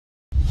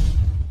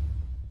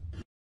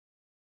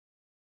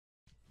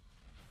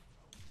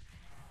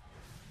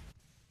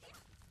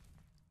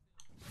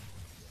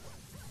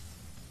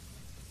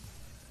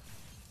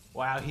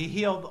Wow, he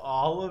healed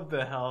all of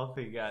the health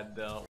he got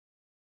dealt.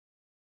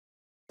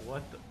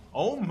 What the?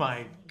 Oh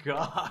my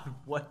god,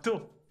 what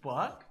the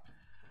fuck?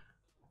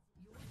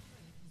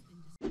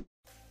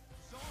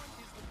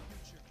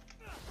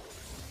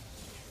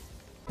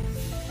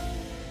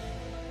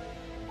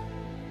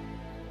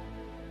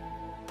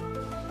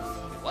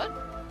 What?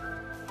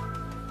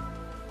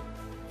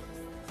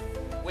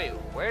 Wait,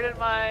 where did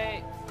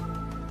my...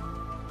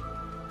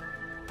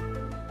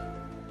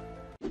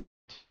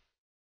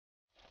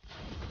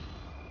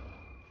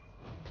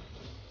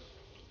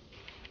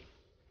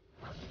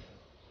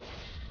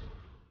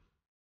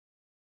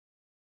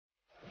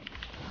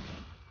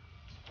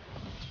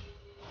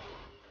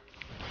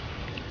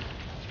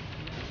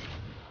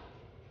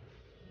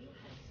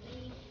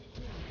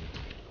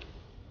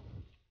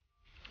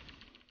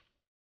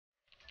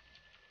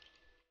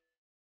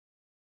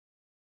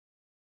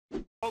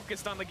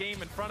 Focused on the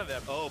game in front of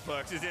them. Oh,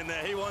 Perks is in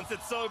there. He wants it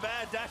so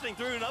bad. Dashing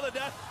through another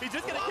dash. He's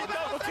just going to keep going.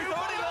 He's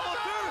already level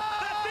 2.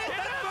 That's it.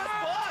 That's first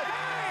blood.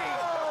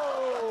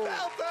 Oh!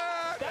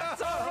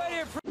 That's already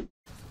a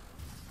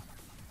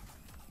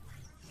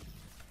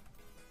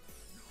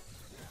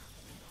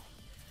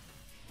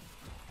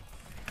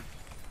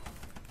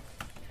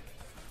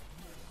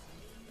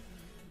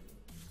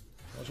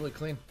That was really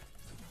clean.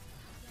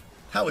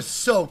 That was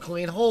so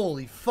clean.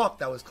 Holy fuck,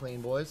 that was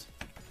clean, boys.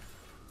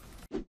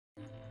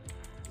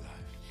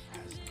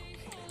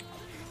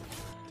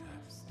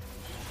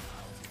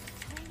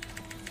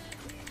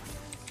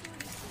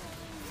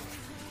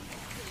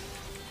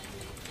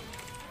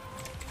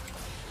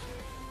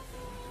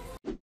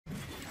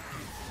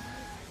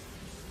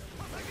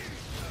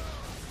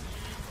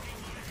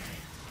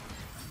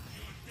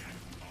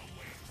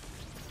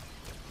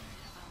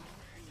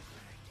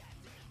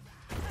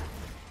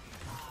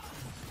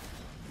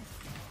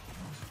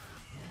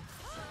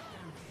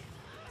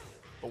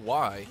 But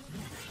why?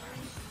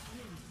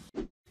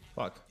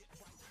 Fuck.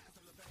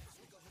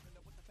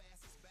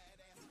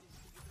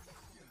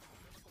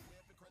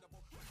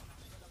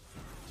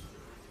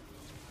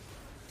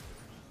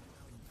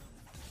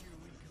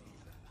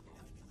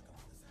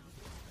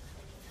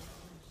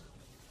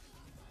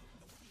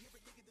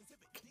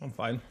 I'm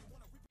fine.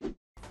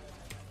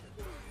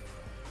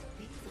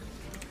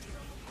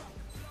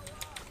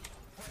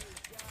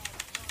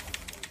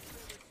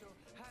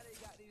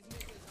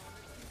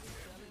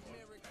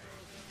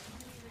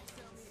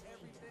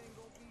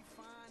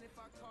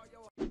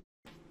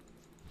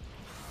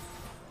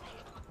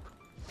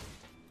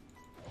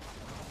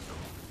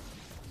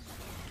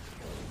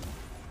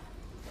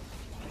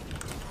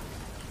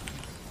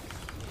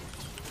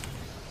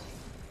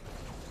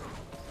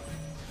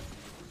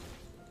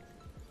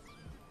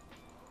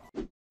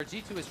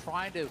 G2 is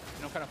trying to,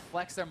 kind of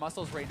flex their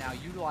muscles right now,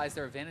 utilize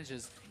their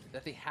advantages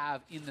that they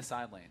have in the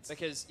side lanes.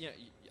 Because,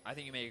 I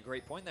think you make a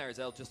great point there,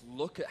 Azelle. Just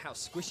look at how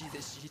squishy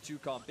this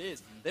G2 comp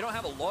is. They don't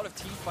have a lot of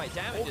team fight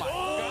damage. Oh my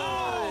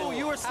god!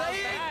 You were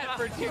saying How bad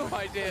for team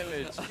fight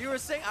damage. You were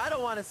saying, I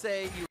don't want to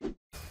say you.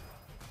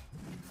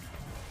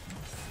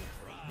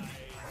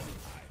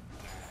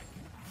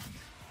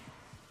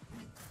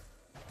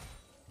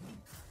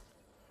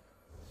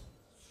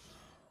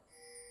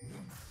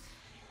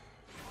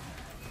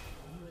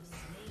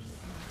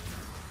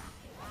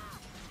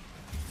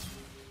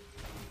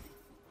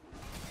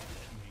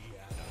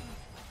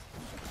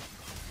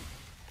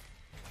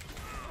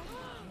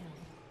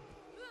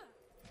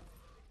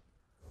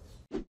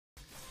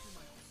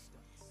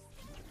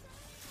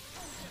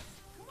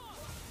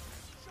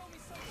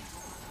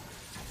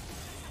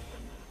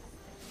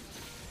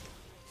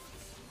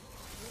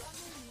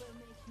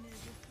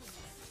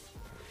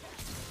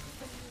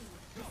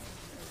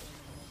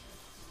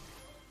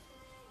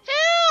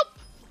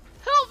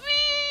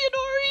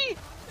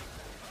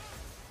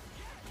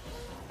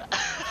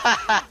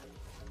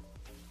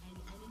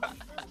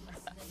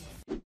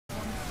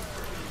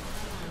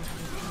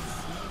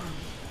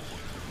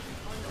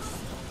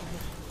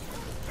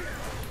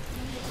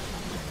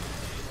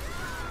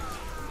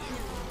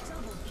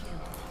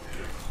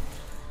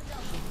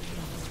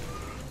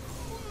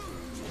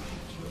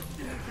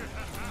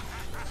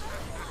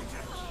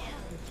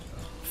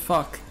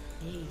 Fuck.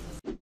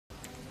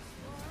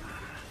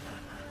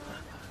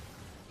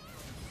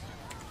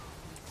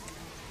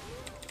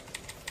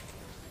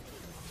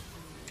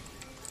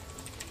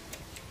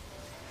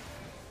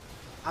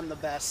 I'm the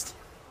best.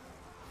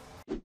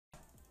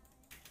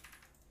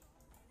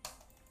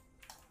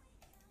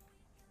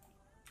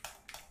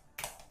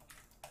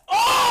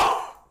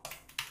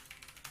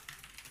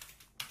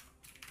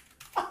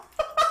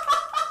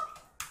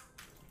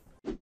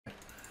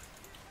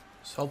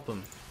 Just help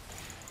him.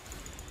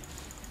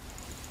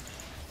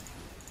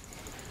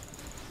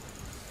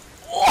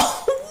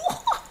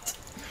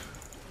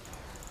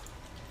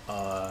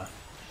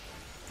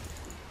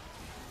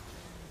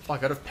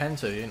 Fuck, out of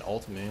Penta, he didn't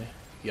ult me.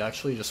 He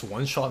actually just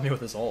one-shot me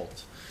with his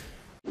ult.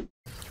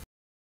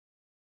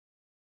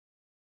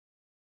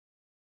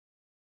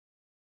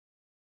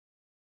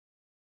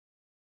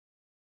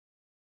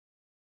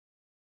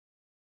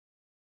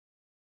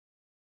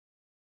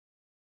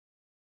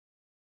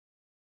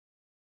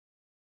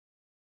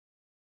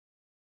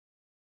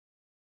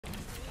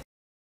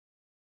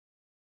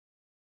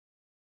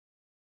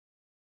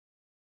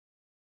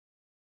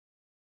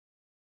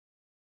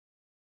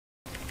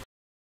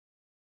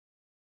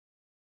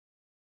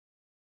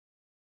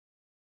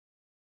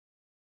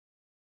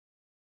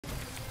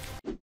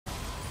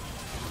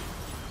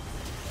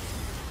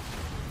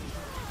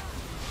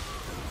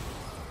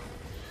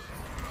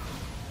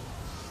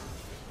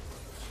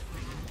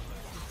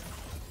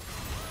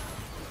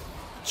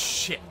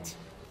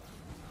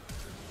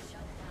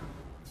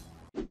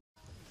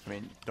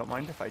 mean, don't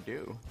mind if I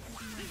do.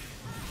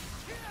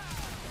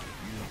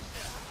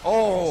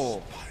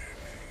 Oh!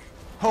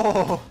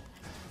 Oh!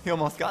 He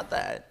almost got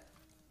that.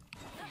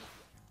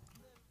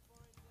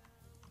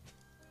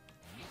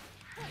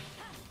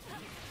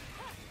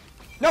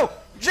 No!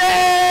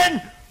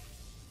 Jen!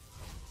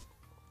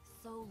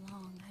 So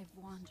long I've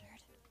wandered.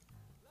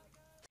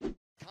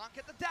 Can't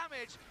get the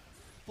damage.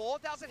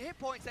 4,000 hit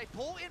points. They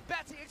pull in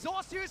Betty.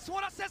 Exhaust you.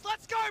 Swarter says,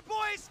 let's go,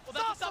 boys! Well,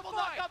 that's a double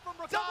knockup from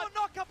Ricard. Double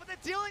knockup, but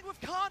they're dealing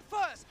with Khan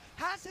first.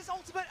 Has his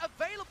ultimate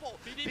available.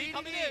 BDB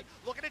coming in.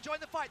 Looking to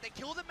join the fight. They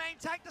kill the main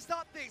tank to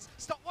start things.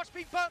 Stopwatch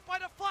being burnt by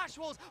the flash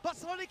walls, but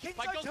slowly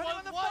Kingzone turning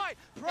on the fight.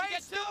 Prey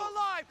still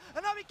alive,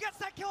 and now he gets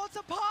that kill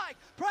onto Pike.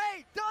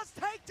 Prey does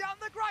take down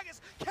the Gragas.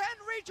 Can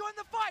rejoin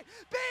the fight.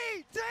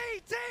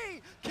 BDD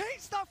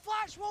keeps the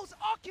flash walls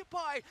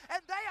occupied,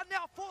 and they are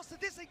now forced to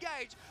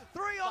disengage.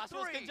 3 on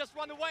 3. Can just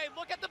run away.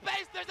 Look at the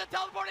base. There's a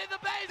teleport in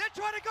the base. They're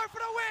trying to go for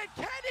the win.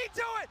 Can he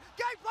do it?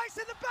 Gameplays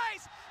in the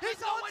base.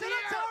 He's no onto one the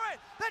here. turret.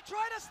 They're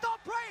trying to stop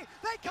Prey.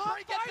 They can't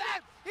Prey, get fight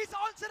back. him. He's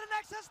onto the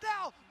Nexus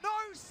now. No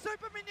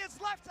super minions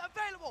left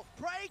available.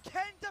 Prey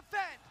can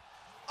defend.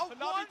 A But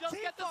now he does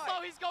one-team get the fight. slow.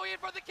 He's going in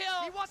for the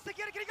kill. He wants to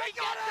get it. He He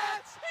got it.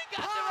 gets it. He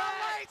got the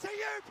Parlay red. to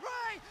you,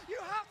 Prey. You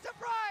have to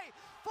pray.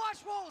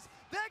 Flash walls.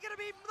 They're going to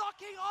be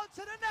knocking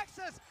onto the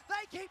Nexus.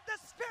 They keep the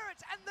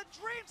spirits and the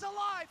dreams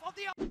alive of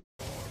the.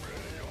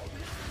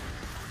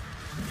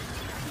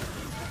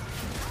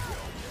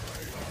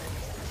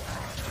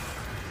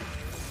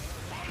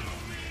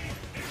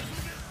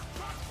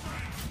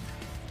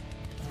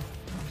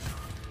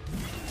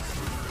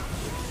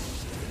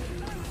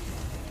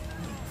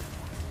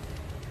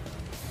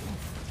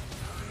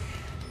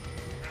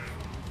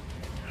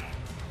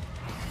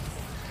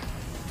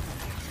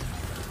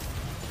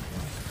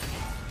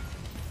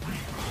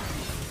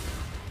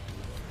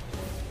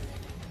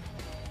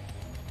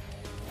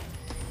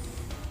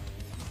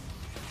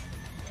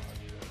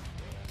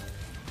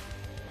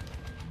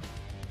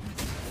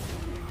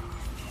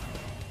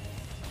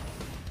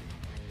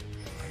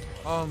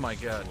 Oh my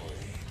god.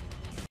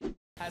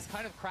 Has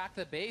kind of cracked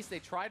the base. They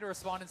try to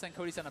respond and send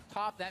Cody Sun up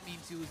top. That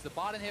means you lose the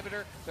bot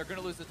inhibitor. They're going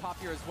to lose the top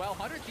here as well.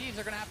 100 Thieves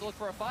are going to have to look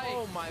for a fight.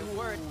 Oh my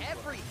word,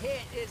 every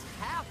hit is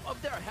half of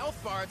their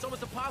health bar. It's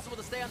almost impossible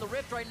to stay on the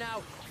Rift right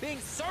now. Being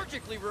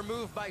surgically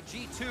removed by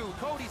G2.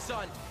 Cody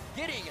Sun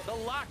getting the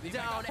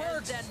lockdown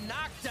and then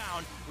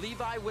knockdown.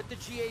 Levi with the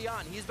GA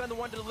on. He's been the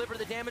one to deliver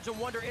the damage, and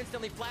Wonder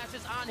instantly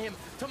flashes on him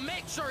to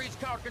make sure he's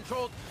crowd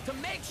controlled, to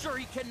make sure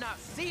he cannot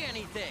see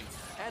anything.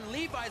 And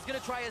Levi's gonna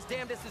try his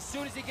damnedest as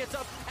soon as he gets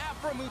up.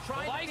 Afromu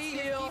trying to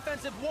beat his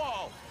defensive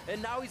wall.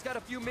 And now he's got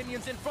a few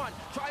minions in front.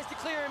 Tries to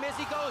clear him as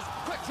he goes.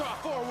 Quick draw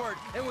forward.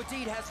 And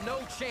Wadid has no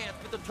chance,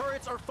 but the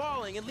turrets are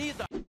falling and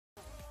Levi.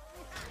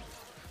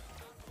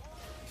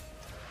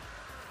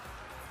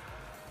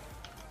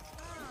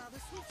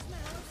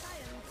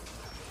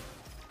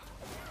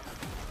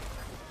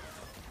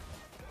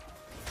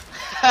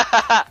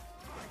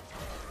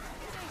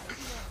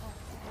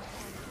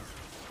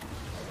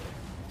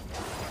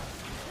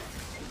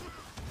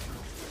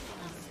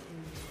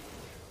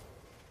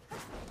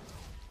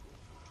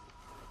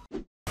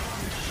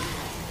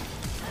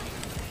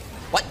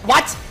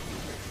 What?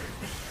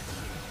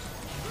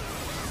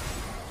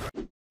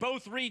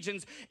 Both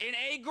regions in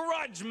a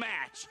grudge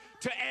match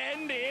to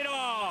end it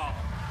all.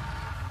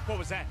 What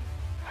was that?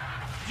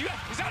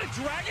 Is that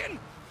a dragon?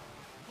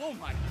 Oh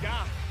my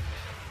god.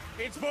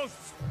 It's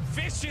both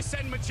vicious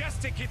and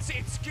majestic. It's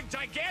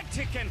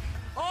gigantic and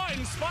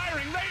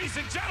awe-inspiring, ladies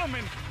and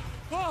gentlemen.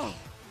 Oh,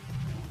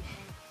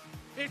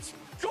 it's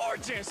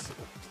gorgeous.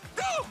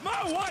 Oh,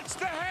 my, watch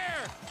the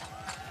hair.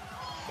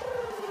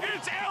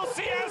 It's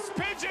LCS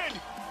Pigeon.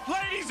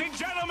 Ladies and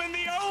gentlemen,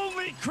 the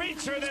only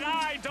creature that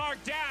I,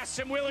 Dark Dash,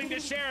 am willing to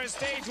share a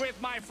stage with,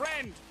 my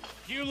friend.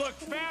 You look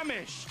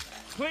famished.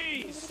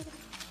 Please,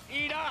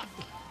 eat up.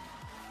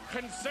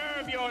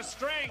 Conserve your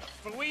strength,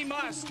 for we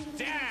must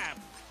dab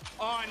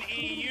on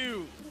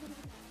EU.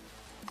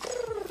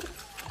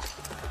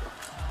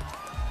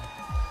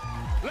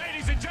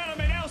 Ladies and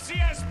gentlemen,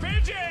 LCS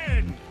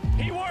Pigeon!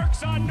 He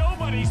works on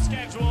nobody's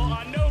schedule,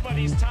 on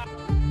nobody's time.